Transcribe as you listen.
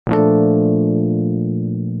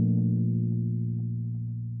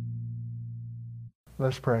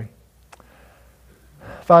Let's pray.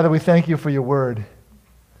 Father, we thank you for your word.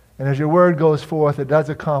 And as your word goes forth, it does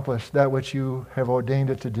accomplish that which you have ordained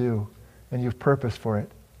it to do, and you've purposed for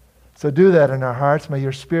it. So do that in our hearts. May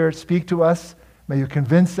your Spirit speak to us. May you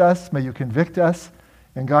convince us. May you convict us.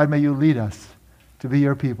 And God, may you lead us to be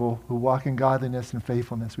your people who walk in godliness and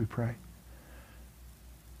faithfulness, we pray.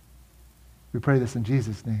 We pray this in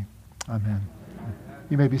Jesus' name. Amen.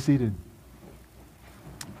 You may be seated.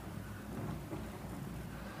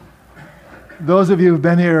 Those of you who've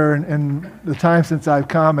been here in the time since I've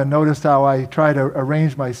come and noticed how I try to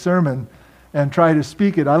arrange my sermon and try to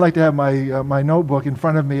speak it, I like to have my notebook in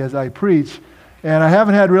front of me as I preach. And I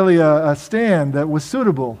haven't had really a stand that was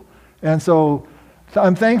suitable. And so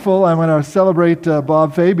I'm thankful. I'm going to celebrate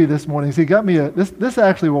Bob Faby this morning. So he got me this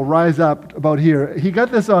actually will rise up about here. He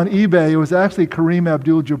got this on eBay. It was actually Kareem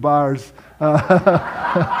Abdul-Jabbar's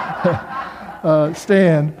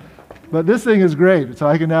stand. But this thing is great. So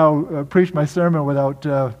I can now preach my sermon without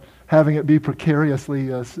having it be precariously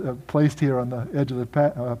placed here on the edge of the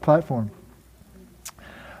platform.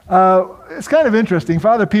 It's kind of interesting.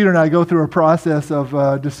 Father Peter and I go through a process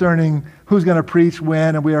of discerning who's going to preach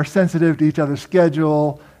when, and we are sensitive to each other's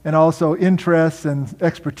schedule and also interests and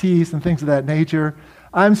expertise and things of that nature.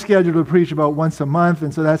 I'm scheduled to preach about once a month,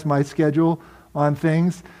 and so that's my schedule on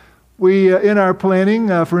things. We, in our planning,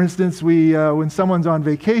 for instance, when someone's on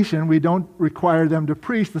vacation, we don't require them to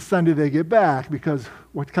preach the Sunday they get back, because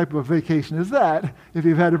what type of vacation is that if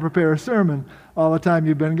you've had to prepare a sermon all the time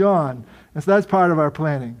you've been gone? And so that's part of our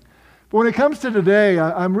planning. But when it comes to today,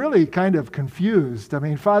 I'm really kind of confused. I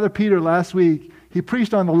mean, Father Peter last week, he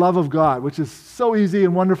preached on the love of God, which is so easy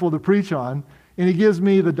and wonderful to preach on, and he gives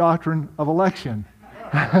me the doctrine of election.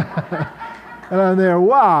 And I'm there,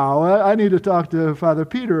 wow, I need to talk to Father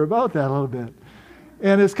Peter about that a little bit.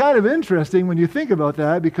 And it's kind of interesting when you think about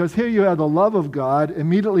that, because here you have the love of God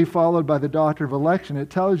immediately followed by the doctrine of election. It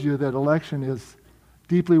tells you that election is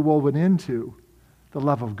deeply woven into the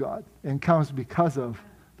love of God and comes because of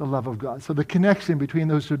the love of God. So the connection between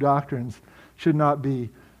those two doctrines should not be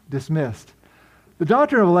dismissed. The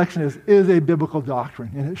doctrine of election is a biblical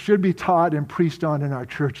doctrine, and it should be taught and preached on in our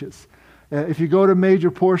churches. If you go to major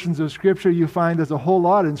portions of Scripture, you find there's a whole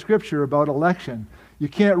lot in Scripture about election. You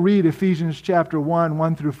can't read Ephesians chapter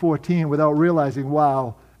 1 through 14 without realizing,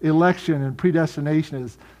 wow, election and predestination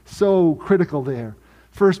is so critical there.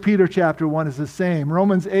 1 Peter chapter 1 is the same.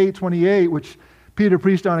 Romans 8:28, which Peter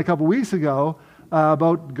preached on a couple weeks ago,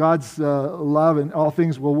 about God's love and all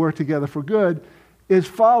things will work together for good, is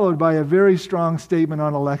followed by a very strong statement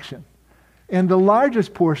on election. And the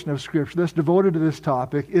largest portion of Scripture that's devoted to this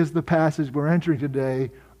topic is the passage we're entering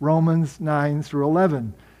today, Romans 9 through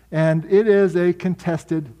 11. And it is a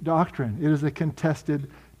contested doctrine. It is a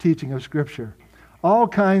contested teaching of Scripture. All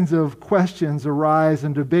kinds of questions arise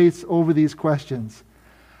and debates over these questions.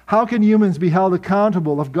 How can humans be held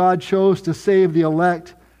accountable if God chose to save the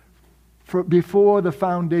elect before the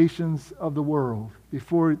foundations of the world,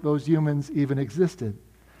 before those humans even existed?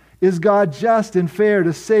 Is God just and fair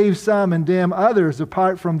to save some and damn others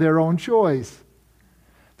apart from their own choice?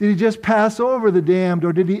 Did he just pass over the damned,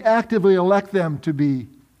 or did he actively elect them to be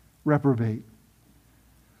reprobate?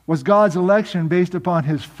 Was God's election based upon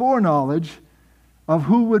his foreknowledge of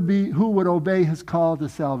who would obey his call to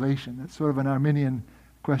salvation? That's sort of an Arminian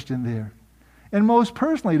question there. And most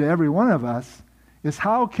personally to every one of us is,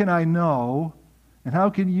 how can I know, and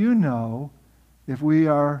how can you know, if we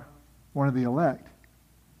are one of the elect?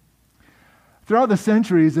 Throughout the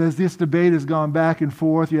centuries, as this debate has gone back and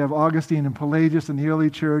forth, you have Augustine and Pelagius in the early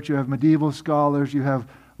church, you have medieval scholars, you have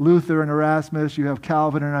Luther and Erasmus, you have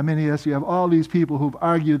Calvin and Arminius, you have all these people who've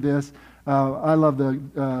argued this. I love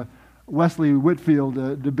the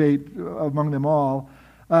Wesley-Whitfield debate among them all.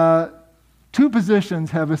 Two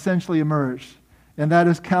positions have essentially emerged, and that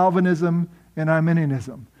is Calvinism and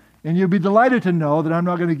Arminianism. And you'll be delighted to know that I'm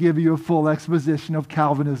not going to give you a full exposition of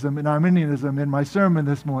Calvinism and Arminianism in my sermon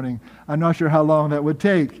this morning. I'm not sure how long that would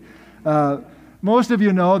take. Most of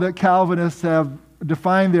you know that Calvinists have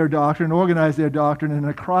defined their doctrine, organized their doctrine in an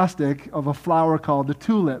acrostic of a flower called the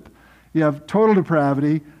tulip. You have total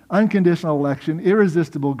depravity, unconditional election,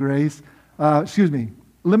 irresistible grace,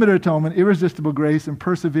 limited atonement, irresistible grace, and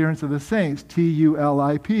perseverance of the saints,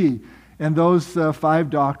 TULIP. And those 5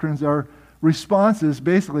 doctrines are responses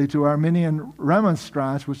basically to Arminian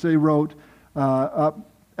remonstrance, which they wrote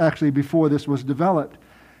actually before this was developed.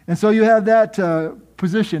 And so you have that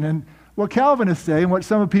position. And what Calvinists say, and what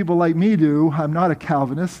some people like me do, I'm not a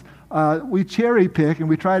Calvinist, we cherry pick, and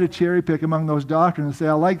we try to cherry pick among those doctrines and say,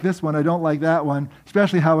 I like this one, I don't like that one,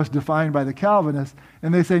 especially how it's defined by the Calvinists.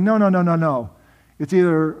 And they say, no. It's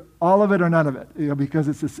either all of it or none of it, because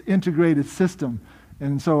it's this integrated system.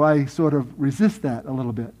 And so I sort of resist that a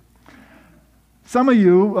little bit. Some of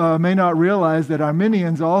you may not realize that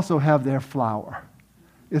Arminians also have their flower.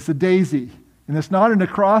 It's a daisy. And it's not an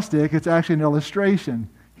acrostic, it's actually an illustration.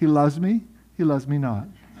 He loves me not.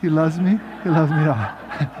 He loves me not.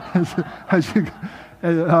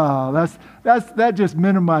 That just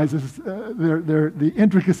minimizes the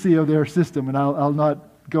intricacy of their system, and I'll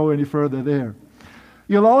not go any further there.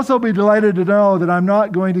 You'll also be delighted to know that I'm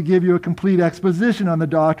not going to give you a complete exposition on the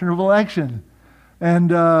doctrine of election.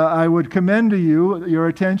 And I would commend to you your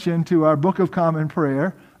attention to our Book of Common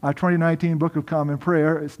Prayer, our 2019 Book of Common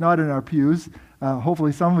Prayer. It's not in our pews.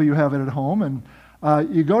 Hopefully some of you have it at home. And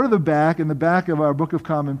you go to the back, in the back of our Book of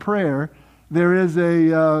Common Prayer, there is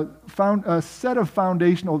a set of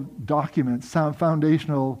foundational documents,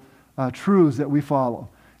 foundational truths that we follow.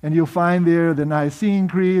 And you'll find there the Nicene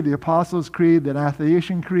Creed, the Apostles' Creed, the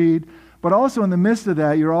Athanasian Creed. But also in the midst of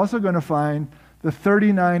that, you're also going to find the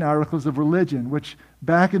 39 Articles of Religion, which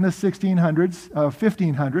back in the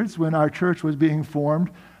 1500s, when our church was being formed,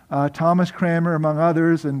 Thomas Cranmer, among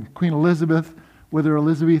others, and Queen Elizabeth, with her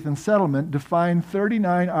Elizabethan settlement, defined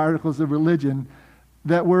 39 Articles of Religion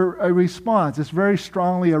that were a response. It's very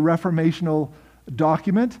strongly a reformational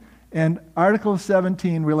document, and Article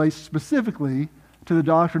 17 relates specifically to the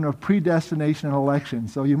doctrine of predestination and election.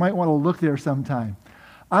 So you might want to look there sometime.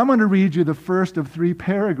 I'm going to read you the first of 3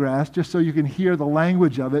 paragraphs just so you can hear the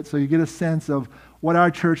language of it, so you get a sense of what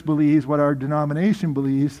our church believes, what our denomination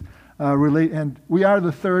believes. And we are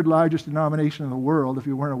the 3rd largest denomination in the world, if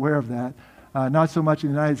you weren't aware of that. Not so much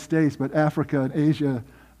in the United States, but Africa and Asia,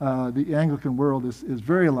 the Anglican world is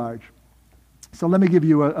very large. So let me give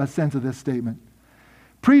you a sense of this statement.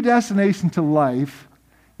 Predestination to life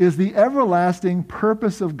is the everlasting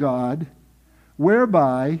purpose of God,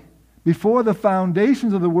 whereby, before the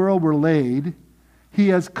foundations of the world were laid, he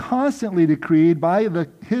has constantly decreed by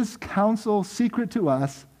his counsel secret to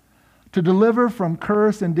us to deliver from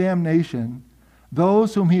curse and damnation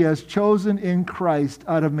those whom he has chosen in Christ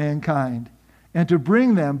out of mankind, and to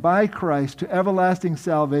bring them by Christ to everlasting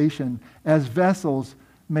salvation as vessels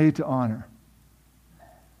made to honor.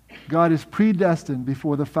 God is predestined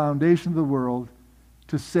before the foundation of the world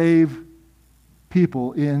to save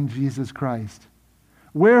people in Jesus Christ.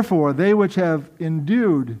 Wherefore, they which be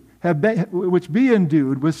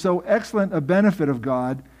endued with so excellent a benefit of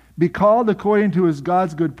God, be called according to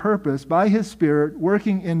God's good purpose by his Spirit,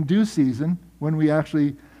 working in due season, when we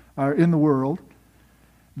actually are in the world.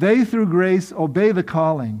 They through grace obey the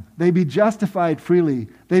calling. They be justified freely.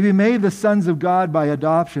 They be made the sons of God by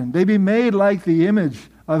adoption. They be made like the image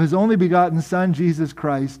of his only begotten Son, Jesus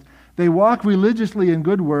Christ. They walk religiously in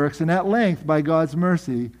good works, and at length, by God's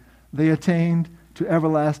mercy, they attained to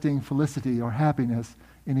everlasting felicity or happiness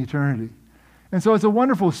in eternity. And so it's a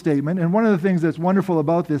wonderful statement, and one of the things that's wonderful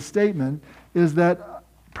about this statement is that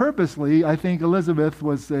purposely, I think Elizabeth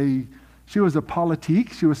was a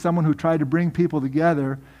politique. She was someone who tried to bring people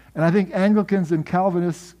together, and I think Anglicans and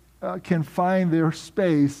Calvinists can find their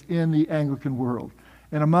space in the Anglican world.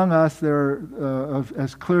 And among us, there are,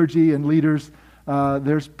 as clergy and leaders,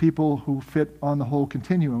 there's people who fit on the whole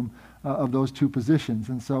continuum of those two positions.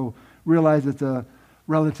 And so realize it's a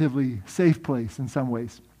relatively safe place in some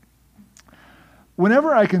ways.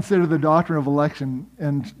 Whenever I consider the doctrine of election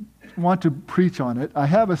and want to preach on it, I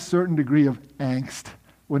have a certain degree of angst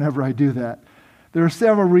whenever I do that. There are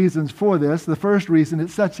several reasons for this. The first reason,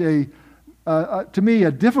 it's such to me,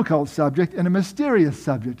 a difficult subject and a mysterious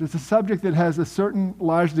subject. It's a subject that has a certain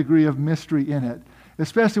large degree of mystery in it,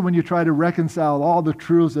 especially when you try to reconcile all the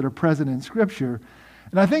truths that are present in Scripture.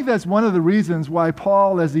 And I think that's one of the reasons why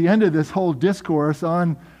Paul, as he ended this whole discourse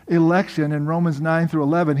on election in Romans 9 through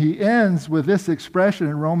 11, he ends with this expression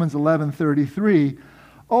in Romans 11:33,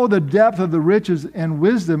 "Oh, the depth of the riches and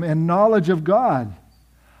wisdom and knowledge of God!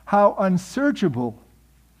 How unsearchable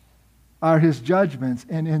are his judgments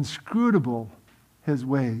and inscrutable his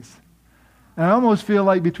ways." And I almost feel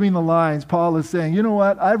like between the lines, Paul is saying, you know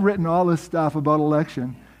what, I've written all this stuff about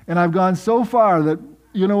election, and I've gone so far that,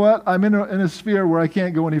 you know what, I'm in a sphere where I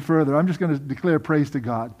can't go any further. I'm just going to declare praise to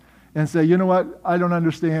God and say, you know what, I don't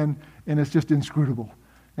understand, and it's just inscrutable.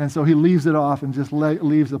 And so he leaves it off and just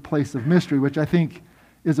leaves a place of mystery, which I think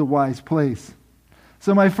is a wise place.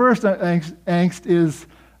 So my first angst is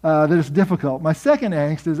that it's difficult. My second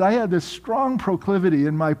angst is I had this strong proclivity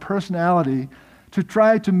in my personality to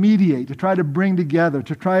try to mediate, to try to bring together,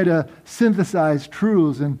 to try to synthesize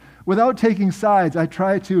truths. And without taking sides, I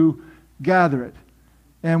try to gather it.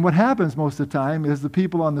 And what happens most of the time is the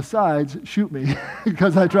people on the sides shoot me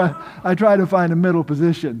because I try to find a middle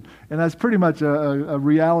position. And that's pretty much a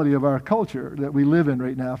reality of our culture that we live in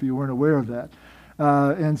right now, if you weren't aware of that.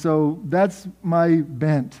 And so that's my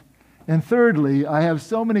bent. And thirdly, I have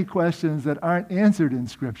so many questions that aren't answered in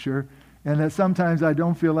Scripture, and that sometimes I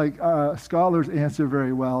don't feel like scholars answer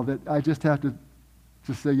very well, that I just have to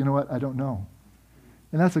just say, you know what, I don't know.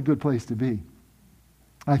 And that's a good place to be,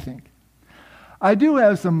 I think. I do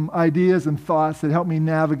have some ideas and thoughts that help me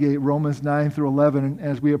navigate Romans 9 through 11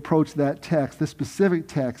 as we approach that text, this specific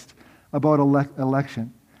text about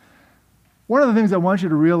election. One of the things I want you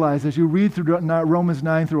to realize as you read through Romans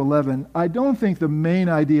 9 through 11, I don't think the main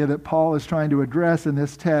idea that Paul is trying to address in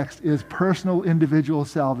this text is personal individual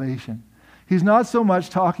salvation. He's not so much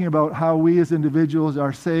talking about how we as individuals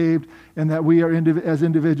are saved and that we are as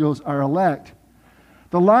individuals are elect.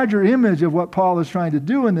 The larger image of what Paul is trying to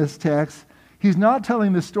do in this text, he's not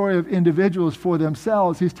telling the story of individuals for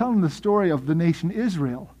themselves. He's telling the story of the nation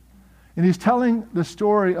Israel. And he's telling the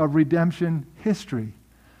story of redemption history.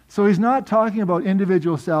 So he's not talking about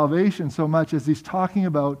individual salvation so much as he's talking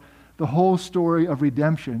about the whole story of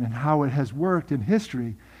redemption and how it has worked in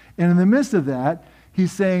history. And in the midst of that,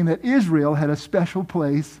 he's saying that Israel had a special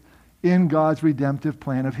place in God's redemptive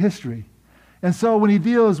plan of history. And so when he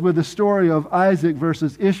deals with the story of Isaac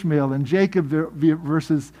versus Ishmael and Jacob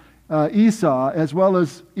versus Esau, as well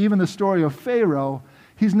as even the story of Pharaoh,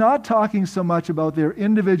 he's not talking so much about their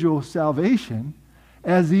individual salvation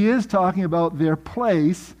as he is talking about their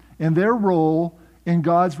place and their role in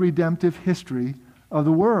God's redemptive history of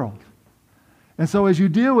the world. And so as you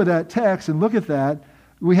deal with that text and look at that,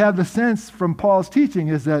 we have the sense from Paul's teaching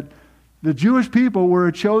is that the Jewish people were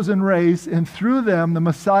a chosen race, and through them the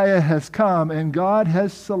Messiah has come, and God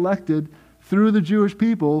has selected through the Jewish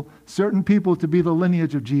people certain people to be the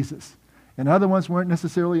lineage of Jesus. And other ones weren't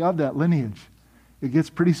necessarily of that lineage. It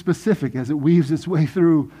gets pretty specific as it weaves its way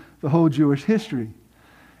through the whole Jewish history.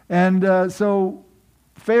 And so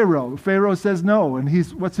Pharaoh says no,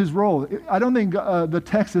 and what's his role? I don't think the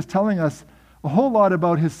text is telling us a whole lot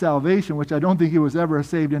about his salvation, which I don't think he was ever a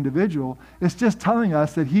saved individual. It's just telling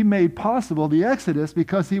us that he made possible the Exodus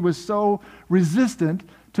because he was so resistant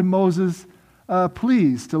to Moses'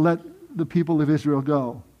 pleas to let the people of Israel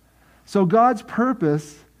go. So God's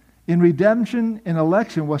purpose in redemption and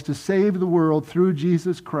election was to save the world through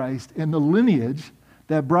Jesus Christ, and the lineage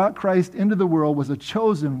that brought Christ into the world was a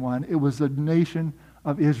chosen one. It was the nation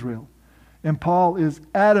of Israel. And Paul is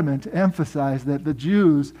adamant to emphasize that the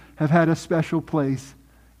Jews have had a special place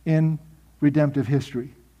in redemptive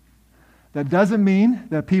history. That doesn't mean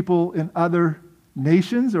that people in other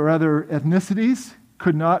nations or other ethnicities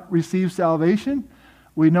could not receive salvation.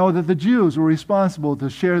 We know that the Jews were responsible to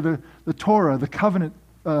share the Torah, the covenant,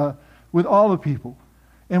 with all the people.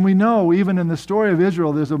 And we know, even in the story of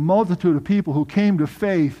Israel, there's a multitude of people who came to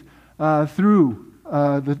faith through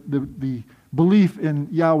the belief in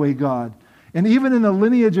Yahweh God. And even in the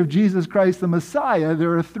lineage of Jesus Christ, the Messiah,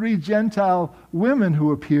 there are 3 Gentile women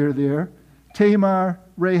who appear there, Tamar,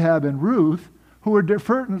 Rahab, and Ruth, who were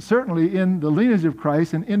certainly in the lineage of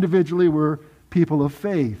Christ and individually were people of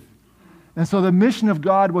faith. And so the mission of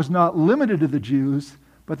God was not limited to the Jews,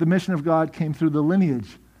 but the mission of God came through the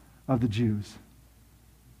lineage of the Jews.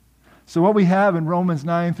 So what we have in Romans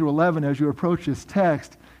 9 through 11 as you approach this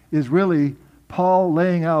text is really Paul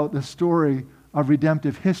laying out the story of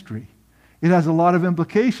redemptive history. It has a lot of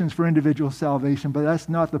implications for individual salvation, but that's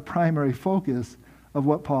not the primary focus of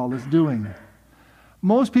what Paul is doing.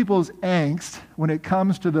 Most people's angst when it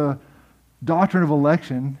comes to the doctrine of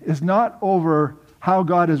election is not over how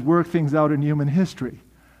God has worked things out in human history.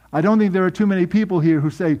 I don't think there are too many people here who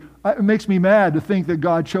say, it makes me mad to think that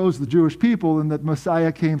God chose the Jewish people and that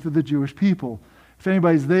Messiah came through the Jewish people. If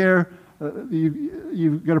anybody's there,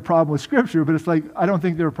 you've got a problem with Scripture, but it's like, I don't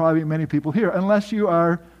think there are probably many people here, unless you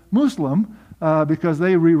are Muslim, because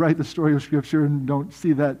they rewrite the story of Scripture and don't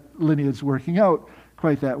see that lineage working out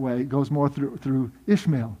quite that way. It goes more through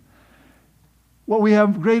Ishmael. What we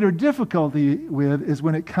have greater difficulty with is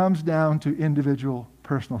when it comes down to individual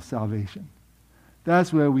personal salvation.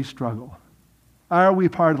 That's where we struggle. Are we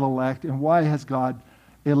part of the elect, and why has God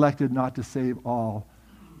elected not to save all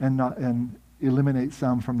and eliminate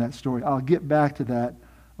some from that story? I'll get back to that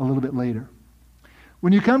a little bit later.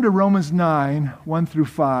 When you come to Romans 9, 1 through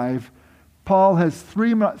 5, Paul has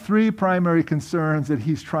three primary concerns that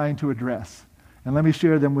he's trying to address. And let me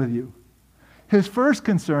share them with you. His first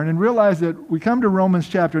concern, and realize that we come to Romans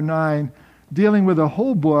chapter 9 dealing with a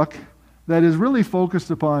whole book that is really focused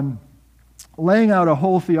upon laying out a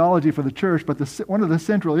whole theology for the church, but one of the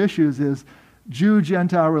central issues is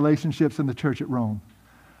Jew-Gentile relationships in the church at Rome.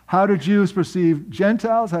 How do Jews perceive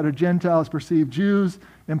Gentiles? How do Gentiles perceive Jews?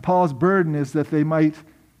 And Paul's burden is that they might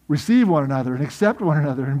receive one another and accept one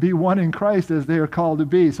another and be one in Christ as they are called to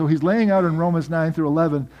be. So he's laying out in Romans 9 through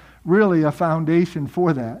 11 really a foundation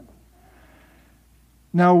for that.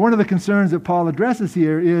 Now, one of the concerns that Paul addresses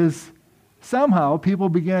here is somehow people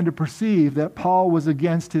began to perceive that Paul was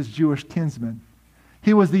against his Jewish kinsmen.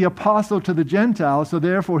 He was the apostle to the Gentiles, so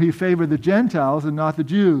therefore he favored the Gentiles and not the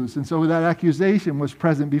Jews. And so that accusation was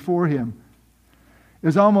present before him. It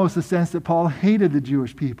was almost a sense that Paul hated the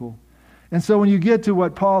Jewish people. And so when you get to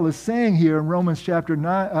what Paul is saying here in Romans chapter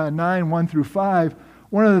 9, 1 through 5,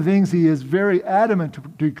 one of the things he is very adamant to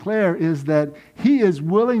declare is that he is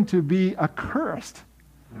willing to be accursed,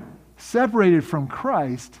 separated from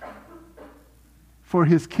Christ, for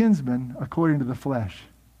his kinsmen according to the flesh.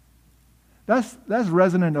 That's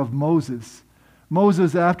resonant of Moses.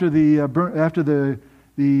 Moses, after the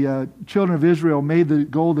children of Israel made the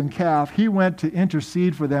golden calf, he went to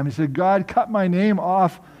intercede for them. He said, God, cut my name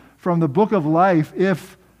off from the book of life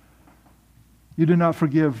if you do not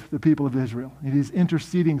forgive the people of Israel. And he's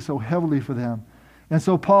interceding so heavily for them. And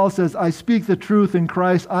so Paul says, I speak the truth in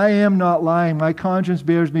Christ. I am not lying. My conscience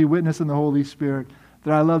bears me witness in the Holy Spirit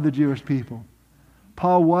that I love the Jewish people.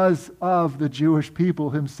 Paul was of the Jewish people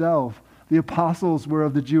himself. The apostles were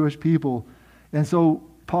of the Jewish people. And so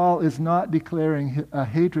Paul is not declaring a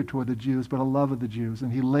hatred toward the Jews, but a love of the Jews.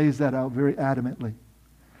 And he lays that out very adamantly.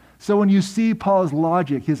 So when you see Paul's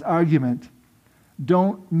logic, his argument,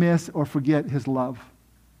 don't miss or forget his love.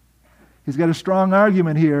 He's got a strong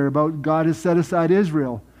argument here about God has set aside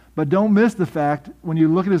Israel. But don't miss the fact, when you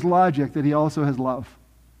look at his logic, that he also has love.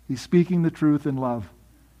 He's speaking the truth in love.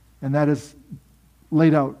 And that is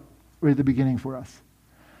laid out right at the beginning for us.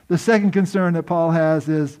 The second concern that Paul has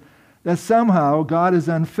is that somehow God is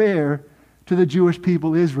unfair to the Jewish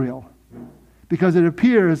people Israel, because it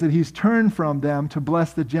appears that he's turned from them to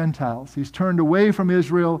bless the Gentiles. He's turned away from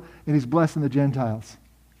Israel and he's blessing the Gentiles.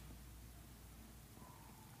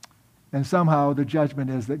 And somehow the judgment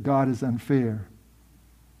is that God is unfair.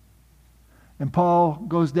 And Paul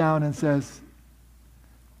goes down and says,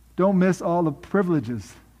 don't miss all the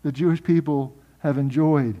privileges the Jewish people have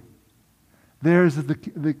enjoyed. There's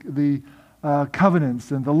the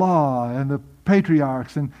covenants and the law and the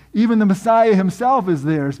patriarchs, and even the Messiah himself is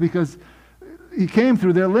theirs because he came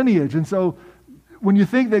through their lineage. And so when you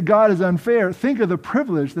think that God is unfair, think of the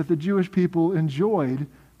privilege that the Jewish people enjoyed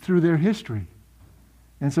through their history.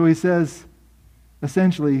 And so he says,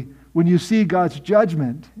 essentially, when you see God's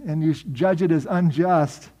judgment and you judge it as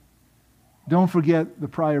unjust, don't forget the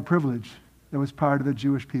prior privilege that was part of the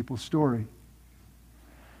Jewish people's story.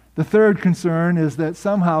 The third concern is that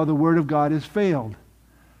somehow the Word of God has failed.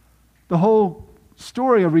 The whole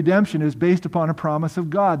story of redemption is based upon a promise of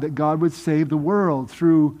God, that God would save the world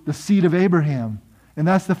through the seed of Abraham. And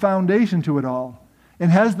that's the foundation to it all.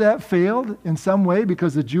 And has that failed in some way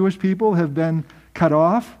because the Jewish people have been cut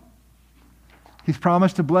off? He's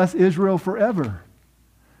promised to bless Israel forever.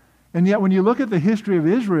 And yet when you look at the history of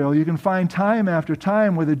Israel, you can find time after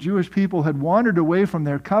time where the Jewish people had wandered away from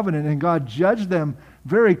their covenant and God judged them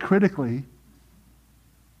very critically,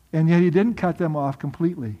 and yet he didn't cut them off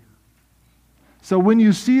completely. So when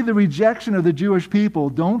you see the rejection of the Jewish people,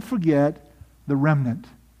 don't forget the remnant.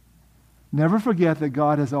 Never forget that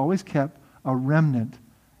God has always kept a remnant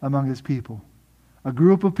among his people. A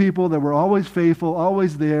group of people that were always faithful,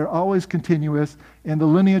 always there, always continuous, and the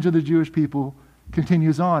lineage of the Jewish people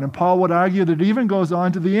continues on. And Paul would argue that it even goes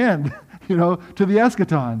on to the end, to the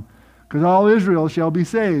eschaton, because all Israel shall be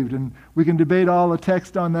saved. And we can debate all the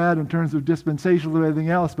text on that in terms of dispensational and everything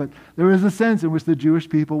else, but there is a sense in which the Jewish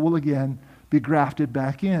people will again be grafted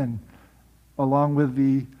back in, along with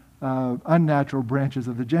the unnatural branches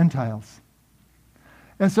of the Gentiles.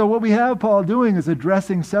 And so what we have Paul doing is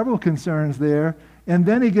addressing several concerns there, and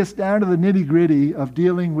then he gets down to the nitty-gritty of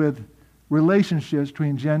dealing with relationships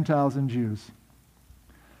between Gentiles and Jews.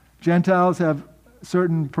 Gentiles have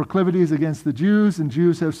certain proclivities against the Jews, and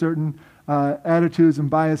Jews have certain attitudes and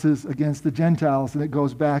biases against the Gentiles, and it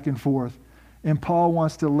goes back and forth. And Paul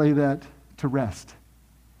wants to lay that to rest.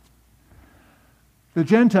 The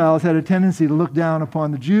Gentiles had a tendency to look down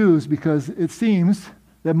upon the Jews because it seems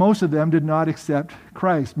that most of them did not accept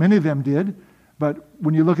Christ. Many of them did, but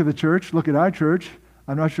when you look at the church, look at our church,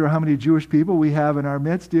 I'm not sure how many Jewish people we have in our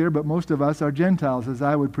midst here, but most of us are Gentiles, as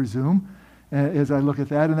I would presume, as I look at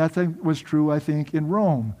that. And that was true, I think, in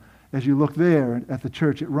Rome, as you look there at the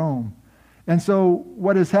church at Rome. And so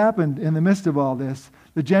what has happened in the midst of all this,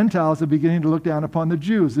 the Gentiles are beginning to look down upon the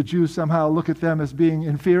Jews. The Jews somehow look at them as being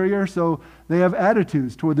inferior, so they have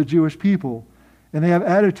attitudes toward the Jewish people. And they have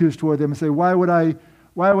attitudes toward them and say, why would I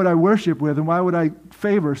why would I worship with and why would I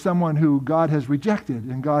favor someone who God has rejected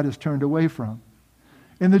and God has turned away from?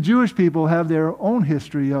 And the Jewish people have their own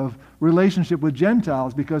history of relationship with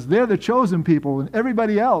Gentiles because they're the chosen people and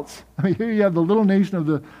everybody else. I mean, here you have the little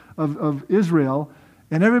nation of Israel,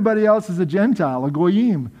 and everybody else is a Gentile, a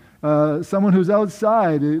goyim, someone who's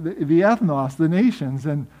outside, the ethnos, the nations,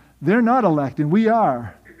 and they're not elect, and we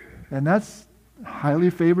are. And that's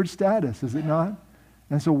highly favored status, is it not?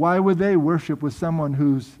 And so why would they worship with someone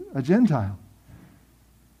who's a Gentile?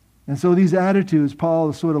 And so these attitudes,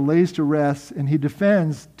 Paul sort of lays to rest, and he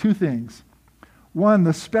defends two things. One,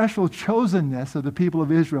 the special chosenness of the people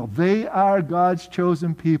of Israel. They are God's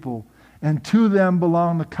chosen people, and to them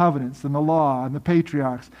belong the covenants and the law and the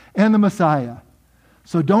patriarchs and the Messiah.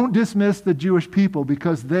 So don't dismiss the Jewish people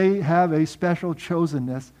because they have a special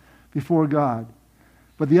chosenness before God.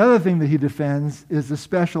 But the other thing that he defends is the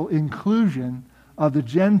special inclusion of the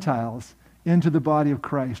Gentiles into the body of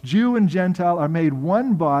Christ. Jew and Gentile are made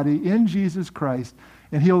one body in Jesus Christ,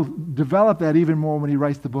 and he'll develop that even more when he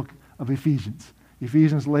writes the book of Ephesians.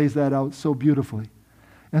 Ephesians lays that out so beautifully.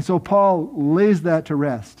 And so Paul lays that to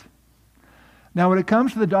rest. Now, when it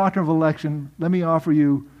comes to the doctrine of election, let me offer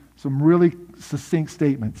you some really succinct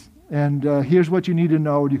statements. And here's what you need to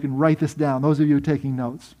know. You can write this down, those of you taking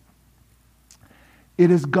notes. It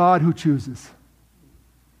is God who chooses,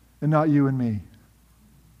 and not you and me.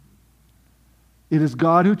 It is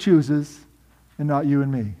God who chooses, and not you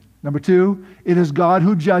and me. Number two, it is God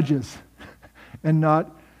who judges, and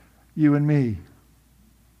not you and me.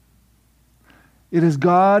 It is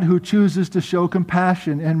God who chooses to show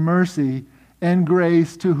compassion and mercy and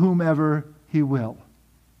grace to whomever he will.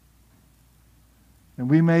 And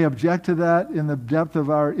we may object to that in the depth of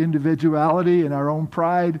our individuality and our own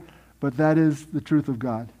pride, but that is the truth of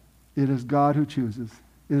God. It is God who chooses.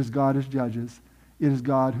 It is God who judges. It is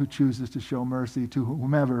God who chooses to show mercy to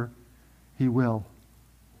whomever he will.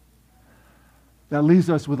 That leaves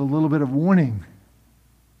us with a little bit of warning.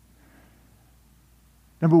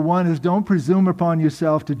 Number one is don't presume upon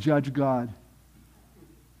yourself to judge God,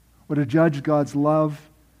 or to judge God's love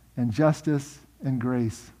and justice and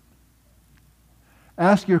grace.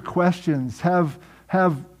 Ask your questions. Have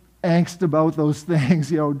angst about those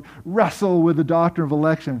things. Wrestle with the doctrine of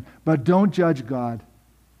election, but don't judge God.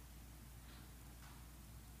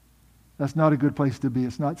 That's not a good place to be.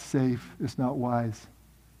 It's not safe. It's not wise.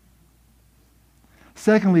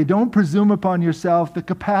 Secondly, don't presume upon yourself the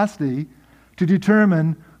capacity to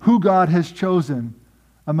determine who God has chosen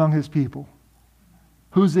among his people.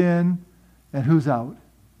 Who's in and who's out.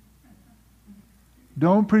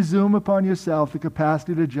 Don't presume upon yourself the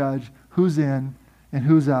capacity to judge who's in and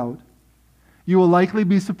who's out. You will likely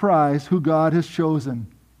be surprised who God has chosen.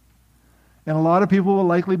 And a lot of people will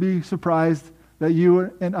likely be surprised that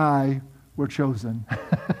you and I were chosen.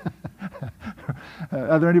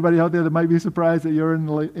 Are there anybody out there that might be surprised that you're in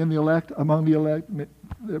the elect, among the elect?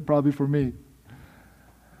 Probably for me.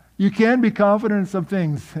 You can be confident in some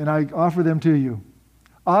things, and I offer them to you.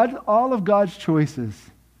 All of God's choices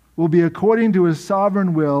will be according to his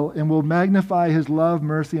sovereign will and will magnify his love,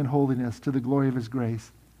 mercy, and holiness to the glory of his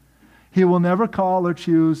grace. He will never call or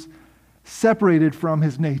choose separated from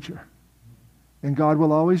his nature. And God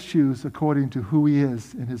will always choose according to who he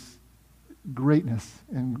is in his greatness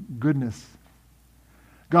and goodness.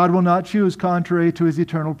 God will not choose contrary to his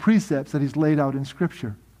eternal precepts that he's laid out in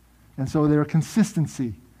Scripture. And so there are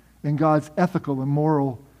consistency in God's ethical and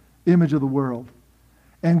moral image of the world.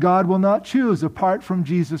 And God will not choose apart from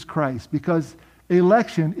Jesus Christ, because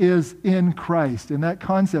election is in Christ. And that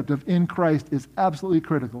concept of in Christ is absolutely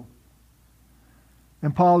critical.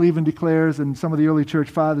 And Paul even declares, and some of the early church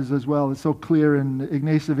fathers as well, it's so clear in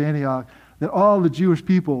Ignatius of Antioch, that all the Jewish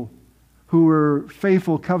people who were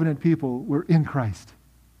faithful covenant people were in Christ.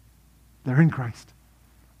 They're in Christ.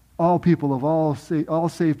 All people of all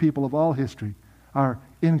saved people of all history are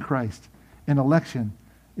in Christ. And election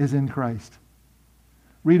is in Christ.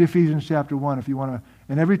 Read Ephesians chapter 1 if you want to.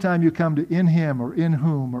 And every time you come to in him or in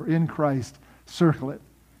whom or in Christ, circle it.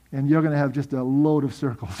 And you're going to have just a load of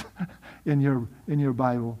circles in your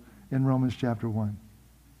Bible in Romans chapter 1.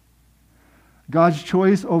 God's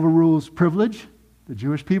choice overrules privilege. The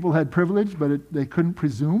Jewish people had privilege, but they couldn't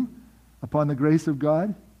presume upon the grace of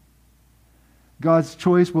God. God's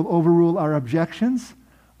choice will overrule our objections.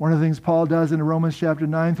 One of the things Paul does in Romans chapter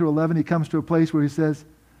 9 through 11, he comes to a place where he says,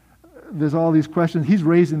 there's all these questions. He's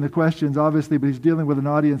raising the questions, obviously, but he's dealing with an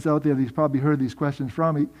audience out there that he's probably heard these questions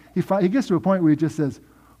from. He gets to a point where he just says,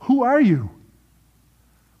 who are you?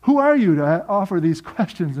 Who are you to offer these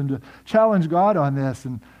questions and to challenge God on this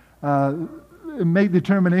and make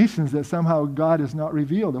determinations that somehow God is not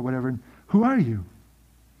revealed or whatever? And who are you?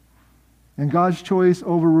 And God's choice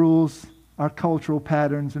overrules our cultural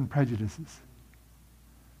patterns and prejudices.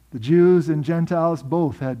 The Jews and Gentiles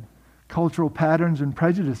both had cultural patterns and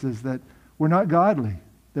prejudices that were not godly.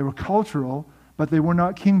 They were cultural, but they were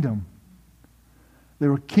not kingdom. They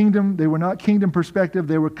were not kingdom perspective,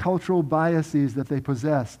 they were cultural biases that they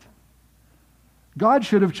possessed. God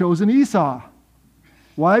should have chosen Esau.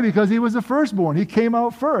 Why? Because he was the firstborn. He came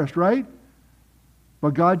out first, right?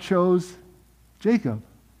 But God chose Jacob.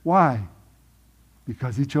 Why?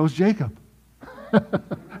 Because he chose Jacob.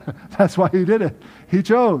 That's why he did it. He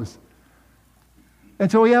chose.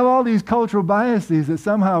 And so we have all these cultural biases that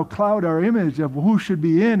somehow cloud our image of who should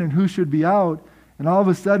be in and who should be out. And all of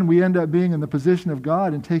a sudden we end up being in the position of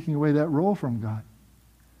God and taking away that role from God.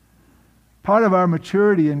 Part of our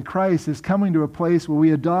maturity in Christ is coming to a place where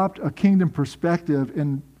we adopt a kingdom perspective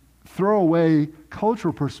and throw away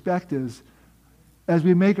cultural perspectives as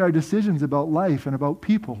we make our decisions about life and about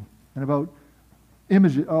people and about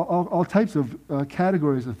images, all types of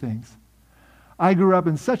categories of things. I grew up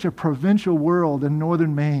in such a provincial world in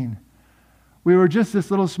northern Maine. We were just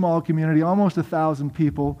this little small community, almost 1,000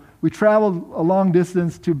 people. We traveled a long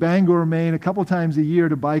distance to Bangor, Maine, a couple times a year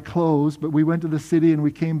to buy clothes, but we went to the city and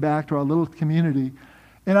we came back to our little community.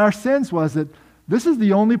 And our sense was that this is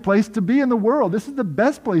the only place to be in the world. This is the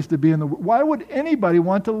best place to be in the world. Why would anybody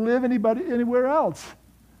want to live anywhere else?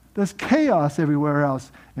 There's chaos everywhere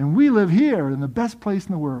else. And we live here in the best place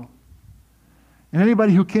in the world. And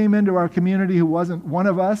anybody who came into our community who wasn't one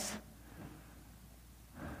of us,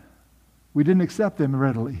 we didn't accept them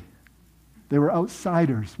readily. They were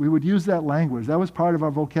outsiders. We would use that language. That was part of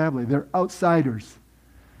our vocabulary. They're outsiders.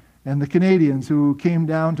 And the Canadians who came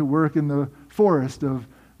down to work in the forest of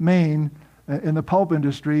Maine, in the pulp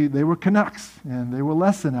industry, they were Canucks, and they were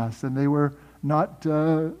less than us, and they were not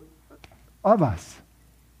of us.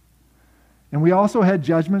 And we also had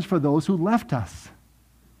judgments for those who left us.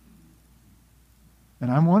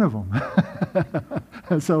 And I'm one of them.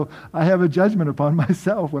 And so I have a judgment upon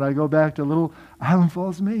myself when I go back to little Island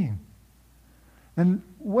Falls, Maine. And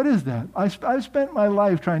what is that? I've spent my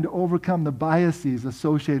life trying to overcome the biases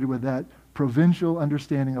associated with that provincial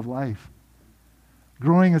understanding of life.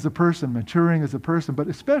 Growing as a person, maturing as a person, but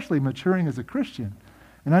especially maturing as a Christian,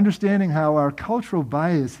 and understanding how our cultural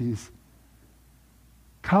biases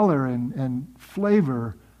color and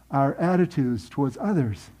flavor our attitudes towards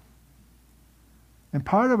others. And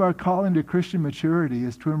part of our calling to Christian maturity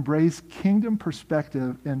is to embrace kingdom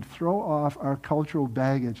perspective and throw off our cultural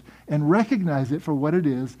baggage and recognize it for what it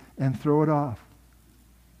is and throw it off.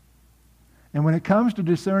 And when it comes to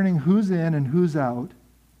discerning who's in and who's out,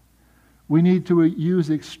 we need to use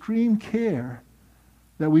extreme care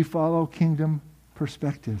that we follow kingdom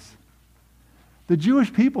perspectives. The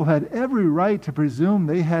Jewish people had every right to presume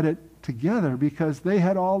they had it together because they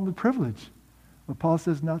had all the privilege. But Paul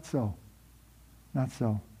says, not so. Not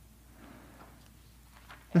so.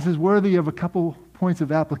 This is worthy of a couple points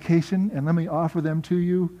of application, and let me offer them to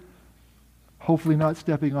you, hopefully not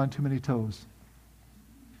stepping on too many toes.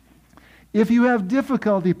 If you have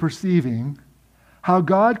difficulty perceiving how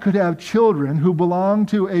God could have children who belong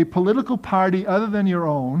to a political party other than your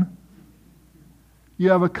own, you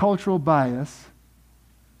have a cultural bias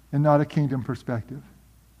and not a kingdom perspective.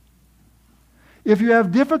 If you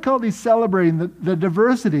have difficulty celebrating the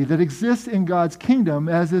diversity that exists in God's kingdom,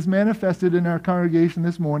 as is manifested in our congregation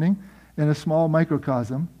this morning in a small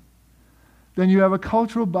microcosm, then you have a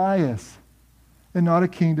cultural bias and not a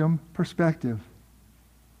kingdom perspective.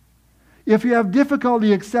 If you have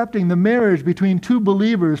difficulty accepting the marriage between two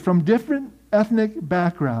believers from different ethnic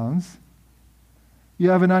backgrounds, you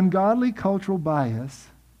have an ungodly cultural bias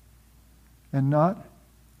and not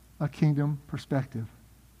a kingdom perspective.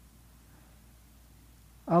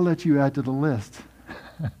 I'll let you add to the list.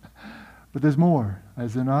 But there's more,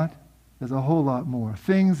 is there not? There's a whole lot more.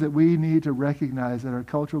 Things that we need to recognize that are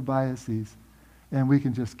cultural biases, and we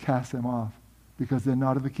can just cast them off because they're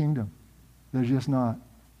not of the kingdom. They're just not.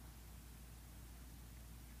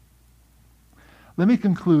 Let me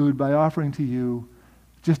conclude by offering to you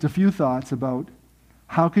just a few thoughts about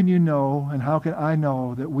how can you know and how can I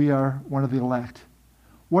know that we are one of the elect?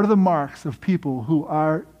 What are the marks of people who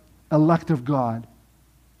are elect of God?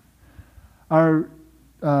 Our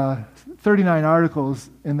 39 articles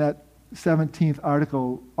in that 17th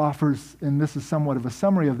article offers, and this is somewhat of a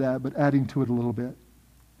summary of that, but adding to it a little bit.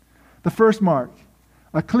 The first mark,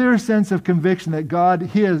 a clear sense of conviction that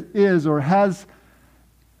God is or has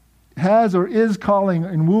or is calling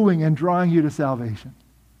and wooing and drawing you to salvation.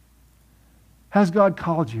 Has God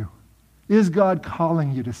called you? Is God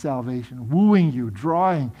calling you to salvation, wooing you,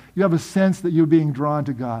 drawing? You have a sense that you're being drawn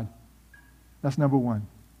to God. That's number one.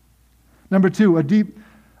 Number two,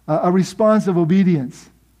 a responsive obedience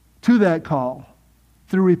to that call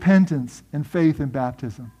through repentance and faith and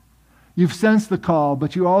baptism. You've sensed the call,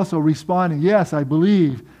 but you're also responding, yes, I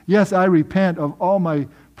believe. Yes, I repent of all my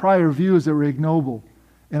prior views that were ignoble.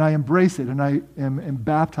 And I embrace it, and I am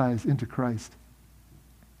baptized into Christ.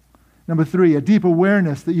 Number three, a deep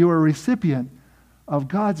awareness that you are a recipient of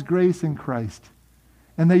God's grace in Christ.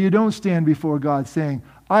 And that you don't stand before God saying,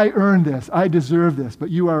 I earned this, I deserve this, but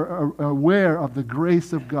you are aware of the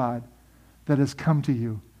grace of God that has come to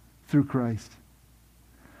you through Christ.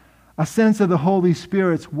 A sense of the Holy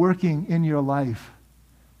Spirit's working in your life,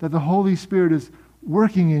 that the Holy Spirit is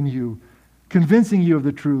working in you, convincing you of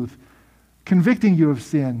the truth, convicting you of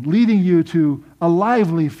sin, leading you to a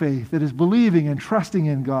lively faith that is believing and trusting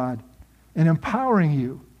in God, and empowering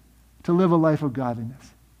you to live a life of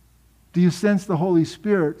godliness. Do you sense the Holy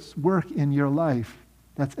Spirit's work in your life?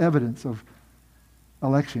 That's evidence of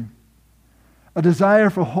election. A desire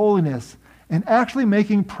for holiness and actually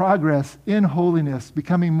making progress in holiness,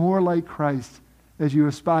 becoming more like Christ as you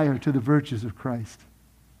aspire to the virtues of Christ.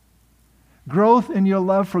 Growth in your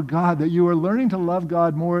love for God, that you are learning to love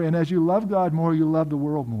God more, and as you love God more, you love the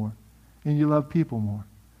world more, and you love people more.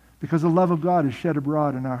 Because the love of God is shed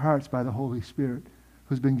abroad in our hearts by the Holy Spirit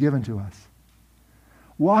who's been given to us.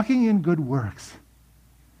 Walking in good works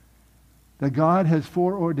that God has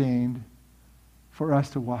foreordained for us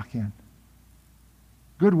to walk in.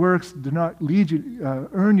 Good works do not lead you,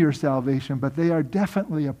 earn your salvation, but they are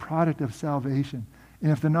definitely a product of salvation.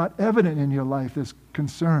 And if they're not evident in your life, there's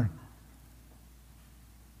concern.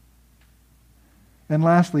 And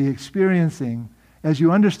lastly, experiencing, as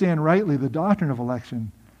you understand rightly the doctrine of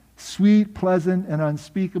election, sweet, pleasant, and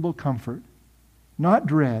unspeakable comfort, not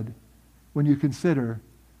dread, when you consider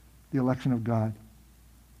the election of God.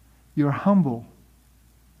 You're humble,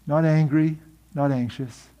 not angry, not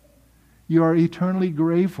anxious. You are eternally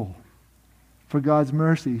grateful for God's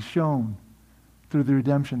mercy shown through the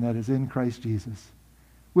redemption that is in Christ Jesus,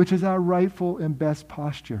 which is our rightful and best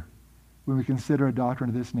posture when we consider a doctrine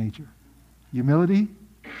of this nature. Humility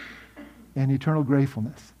and eternal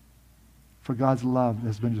gratefulness for God's love that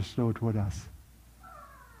has been bestowed toward us.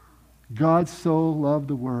 God so loved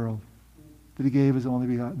the world that he gave his only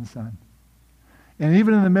begotten Son. And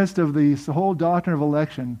even in the midst of the whole doctrine of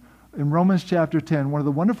election, in Romans chapter 10, one of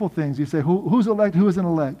the wonderful things, you say, who's elect, who isn't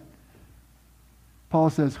elect? Paul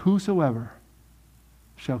says, whosoever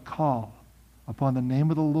shall call upon the name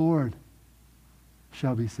of the Lord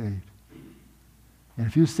shall be saved. And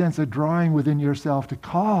if you sense a drawing within yourself to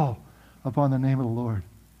call upon the name of the Lord,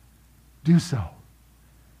 do so.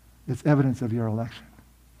 It's evidence of your election.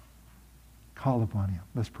 Call upon him.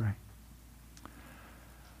 Let's pray.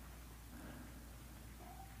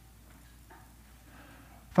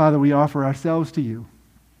 Father, we offer ourselves to you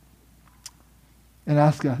and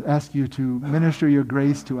ask you to minister your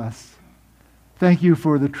grace to us. Thank you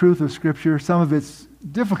for the truth of Scripture. Some of it's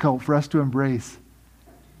difficult for us to embrace,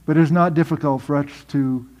 but it is not difficult for us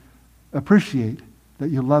to appreciate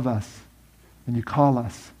that you love us and you call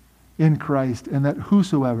us in Christ, and that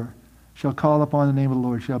whosoever shall call upon the name of the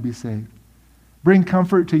Lord shall be saved. Bring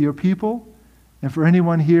comfort to your people, and for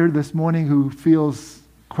anyone here this morning who feels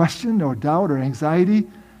question or doubt or anxiety,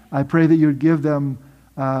 I pray that you would give them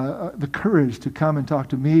the courage to come and talk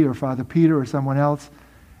to me or Father Peter or someone else,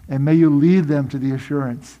 and may you lead them to the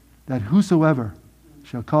assurance that whosoever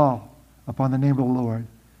shall call upon the name of the Lord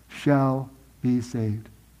shall be saved.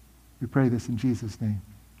 We pray this in Jesus' name.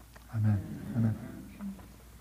 Amen. Amen.